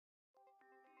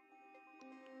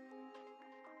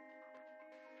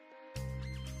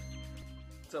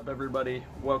What's up, everybody?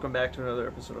 Welcome back to another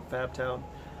episode of Fabtown.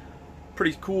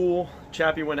 Pretty cool.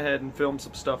 Chappy went ahead and filmed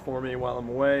some stuff for me while I'm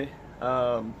away.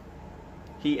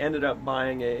 He ended up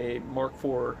buying a Mark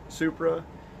IV Supra.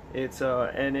 It's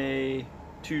a NA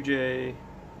 2J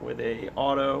with a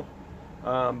auto,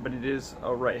 but it is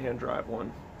a right-hand drive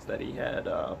one that he had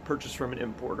purchased from an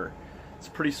importer. It's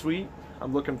pretty sweet.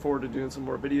 I'm looking forward to doing some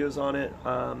more videos on it.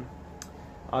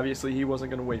 Obviously, he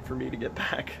wasn't going to wait for me to get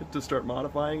back to start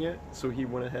modifying it, so he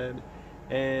went ahead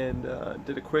and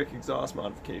did a quick exhaust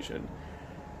modification.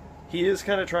 He is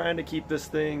kind of trying to keep this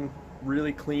thing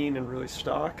really clean and really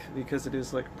stock because it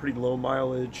is like a pretty low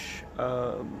mileage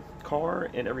car,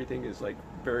 and everything is like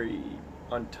very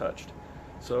untouched.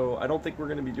 So I don't think we're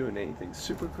going to be doing anything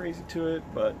super crazy to it,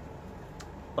 but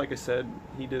like I said,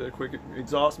 he did a quick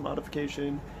exhaust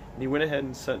modification, and he went ahead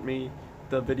and sent me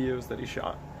the videos that he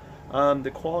shot.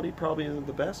 The quality probably isn't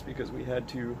the best because we had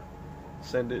to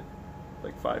send it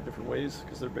like 5 different ways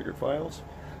because they're bigger files.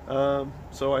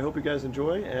 So I hope you guys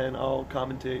enjoy, and I'll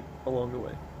commentate along the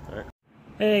way. Alright.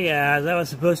 Hey guys, I was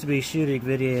supposed to be shooting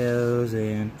videos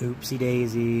and oopsie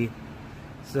daisy.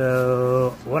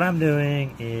 So what I'm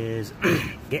doing is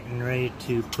getting ready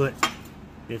to put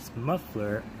this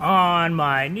muffler on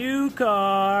my new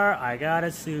car. I got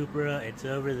a Supra, it's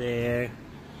over there.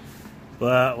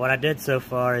 But what I did so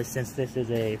far is, since this is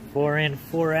a 4-in,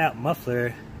 4-out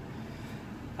muffler,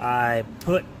 I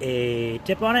put a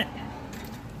tip on it,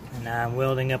 and I'm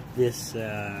welding up this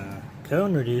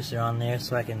cone reducer on there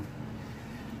so I can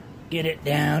get it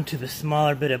down to the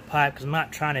smaller bit of pipe, because I'm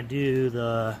not trying to do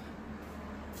the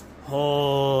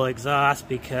whole exhaust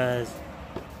because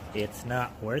it's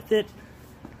not worth it.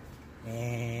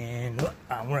 And what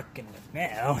I'm working with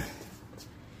now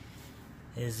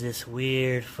is this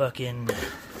weird fucking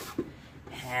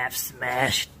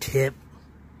half-smashed tip,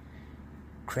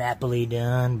 crappily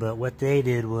done. But what they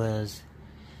did was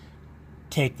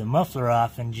take the muffler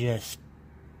off and just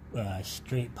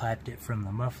straight piped it from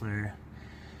the muffler.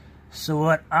 So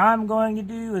what I'm going to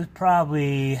do is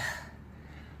probably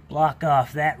block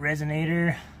off that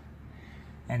resonator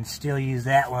and still use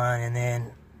that one, and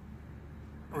then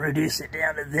reduce it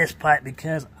down to this pipe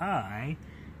because I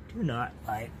do not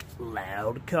like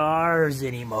loud cars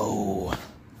anymore.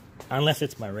 Unless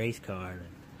it's my race car.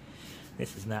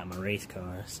 This is not my race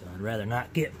car, so I'd rather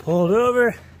not get pulled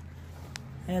over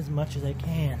as much as I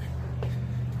can.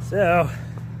 So,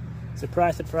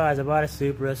 surprise, surprise, I bought a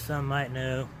Supra. Some might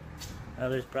know,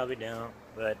 others probably don't,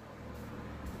 but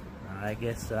I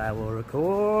guess I will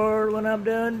record when I'm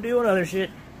done doing other shit.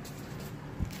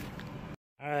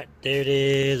 Alright, there it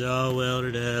is, all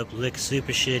welded up, looks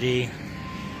super shitty.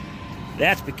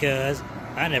 That's because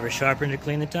I never sharpened or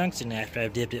cleaned the tungsten after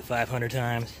I've dipped it 500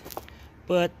 times.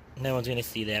 But no one's gonna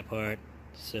see that part,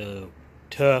 so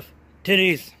tough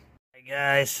titties. Hey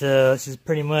guys, so this is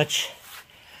pretty much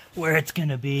where it's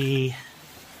gonna be.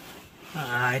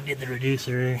 I did the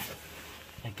reducer.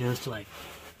 It goes to like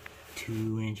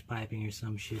 2-inch piping or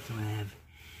some shit, so I have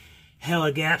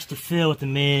hella gaps to fill with the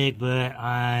MIG, but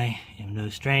I am no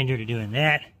stranger to doing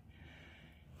that.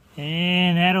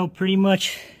 And that'll pretty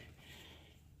much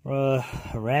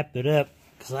wrap it up,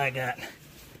 because I got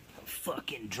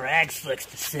fucking drag slicks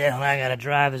to sell, and I gotta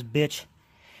drive this bitch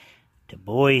to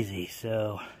Boise,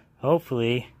 so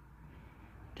hopefully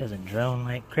it doesn't drone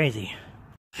like crazy.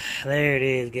 There it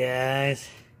is, guys.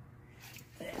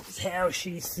 That's how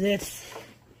she sits.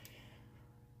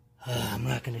 I'm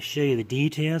not going to show you the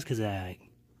details because I'm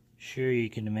sure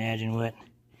you can imagine what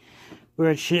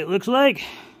bird shit looks like.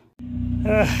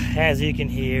 As you can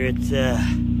hear, it's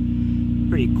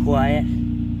pretty quiet.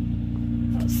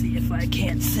 I'll see if I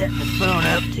can't set the phone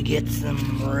up to get some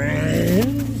rest.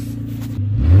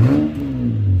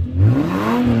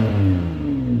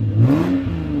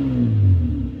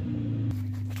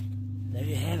 There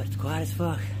you have it. It's quiet as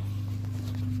fuck.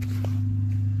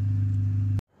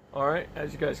 Alright,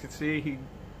 as you guys can see, he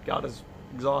got his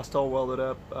exhaust all welded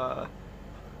up.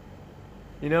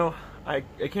 You know, I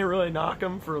can't really knock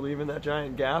him for leaving that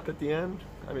giant gap at the end.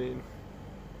 I mean,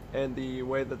 and the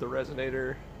way that the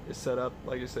resonator is set up,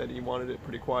 like I said, he wanted it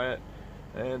pretty quiet.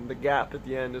 And the gap at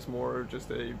the end is more just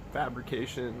a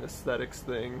fabrication, aesthetics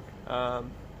thing.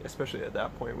 Especially at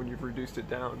that point when you've reduced it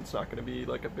down, it's not going to be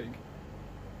like a big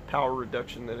power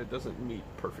reduction that it doesn't meet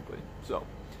perfectly. So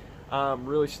I'm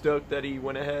really stoked that he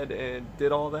went ahead and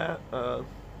did all that.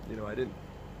 You know, I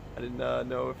didn't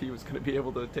know if he was going to be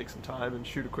able to take some time and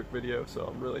shoot a quick video, so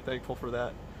I'm really thankful for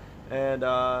that. And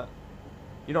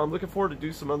you know, I'm looking forward to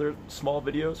do some other small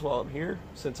videos while I'm here,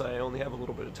 since I only have a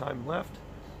little bit of time left.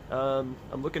 I'm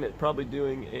looking at probably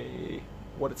doing a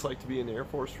what it's like to be in the Air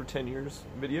Force for 10 years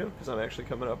video, because I'm actually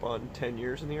coming up on 10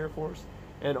 years in the Air Force,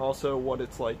 and also what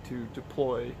it's like to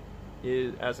deploy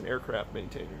as an aircraft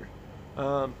maintainer.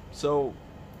 So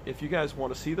if you guys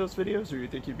want to see those videos, or you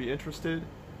think you'd be interested,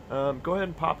 go ahead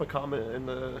and pop a comment in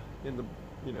the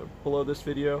below this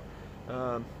video.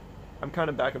 I'm kind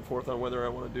of back and forth on whether I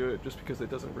want to do it, just because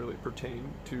it doesn't really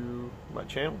pertain to my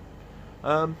channel.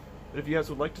 But if you guys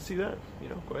would like to see that,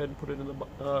 go ahead and put it in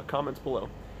the comments below.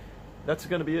 That's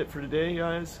going to be it for today,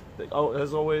 guys.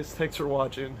 As always, thanks for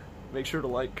watching. Make sure to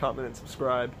like, comment, and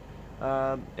subscribe.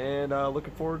 And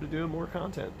looking forward to doing more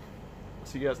content.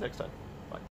 See you guys next time.